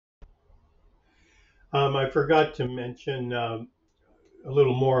I forgot to mention a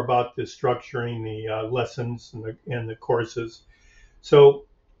little more about the structuring the lessons and the courses. So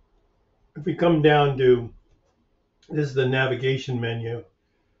if we come down to this is the navigation menu.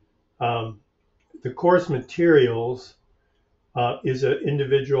 Um, the course materials is an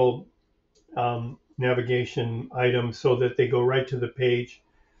individual navigation item so that they go right to the page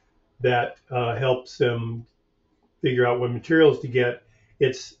that helps them figure out what materials to get.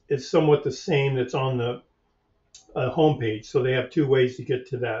 It's somewhat the same that's on the home page. So they have two ways to get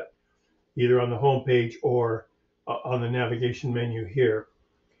to that, either on the home page or on the navigation menu here.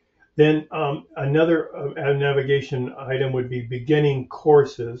 Then another navigation item would be beginning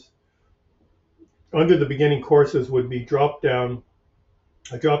courses. Under the beginning courses would be a drop down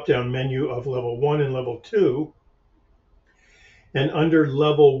menu of level 1 and level 2. And under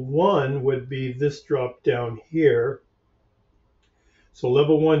level 1 would be this drop down here. So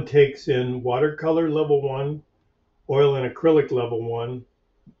level 1 takes in watercolor level 1, oil and acrylic level 1,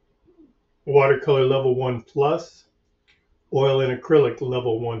 watercolor level 1 plus, oil and acrylic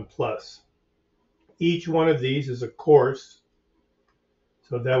level 1 plus. Each one of these is a course.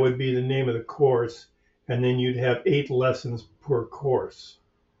 So that would be the name of the course. And then you'd have 8 lessons per course.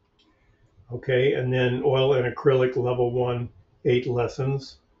 Okay, and then oil and acrylic level 1, 8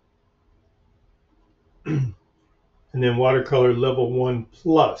 lessons. And then watercolor level 1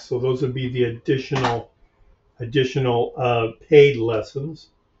 plus. So those would be the additional paid lessons.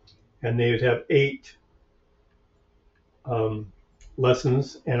 And they would have 8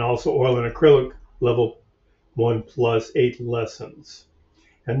 lessons, and also oil and acrylic level 1 plus 8 lessons.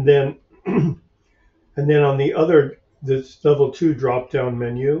 And then on the other, this level 2 drop down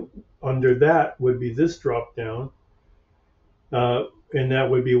menu, under that would be this drop down, and that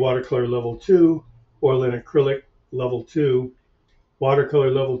would be watercolor level 2, oil and acrylic level 2,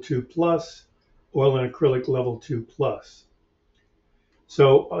 watercolor level 2 plus, oil and acrylic level 2 plus.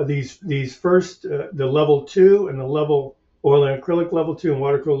 So these first, the level 2 and the level oil and acrylic level 2 and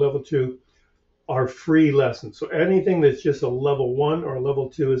watercolor level 2 are free lessons. So anything that's just a level 1 or a level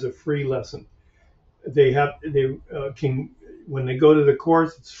 2 is a free lesson. They can, when they go to the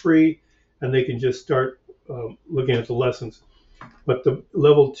course, it's free, and they can just start looking at the lessons. But the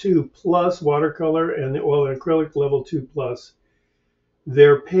level 2 plus watercolor and the oil and acrylic level 2 plus,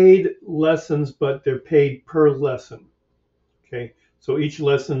 they're paid lessons, but they're paid per lesson. Okay, so each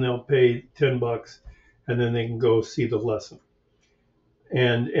lesson they'll pay $10, and then they can go see the lesson.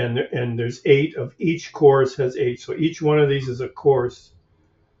 And there's 8 of each course has 8. So each one of these is a course.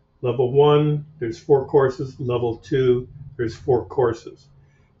 Level 1, there's 4 courses. Level 2, there's 4 courses.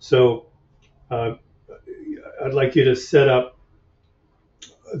 So I'd like you to set up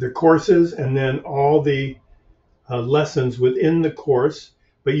the courses and then all the lessons within the course,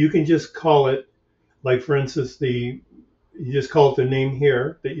 but you can just call it, like for instance, you just call it the name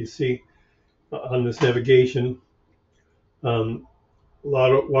here that you see on this navigation,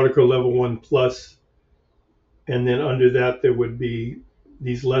 watercolor level 1 plus, and then under that there would be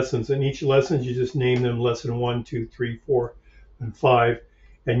these lessons, and each lesson you just name them lesson 1, 2, 3, 4, and 5,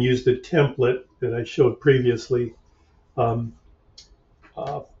 and use the template that I showed previously um,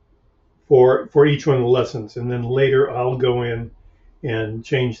 uh, for each one of the lessons. And then later I'll go in and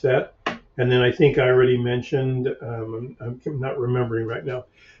change that. And then I think I already mentioned, I'm not remembering right now.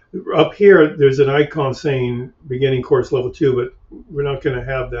 Up here, there's an icon saying beginning course level 2, but we're not going to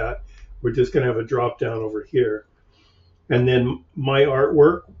have that. We're just going to have a drop down over here. And then my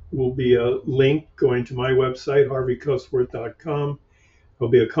artwork will be a link going to my website, harveycusworth.com.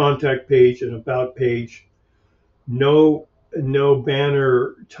 There'll be a contact page, an about page. No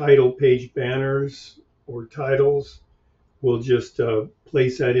banner title page banners or titles. We'll just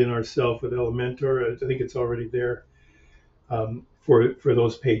place that in ourselves with Elementor. I think it's already there for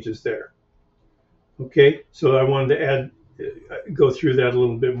those pages there. Okay, so I wanted to go through that a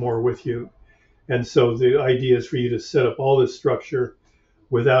little bit more with you. And so the idea is for you to set up all this structure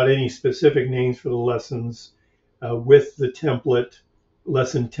without any specific names for the lessons, with the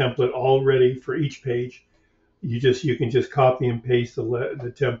lesson template all ready for each page. You can just copy and paste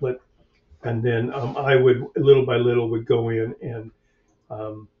the template, and then I would little by little would go in and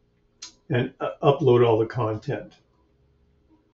upload all the content.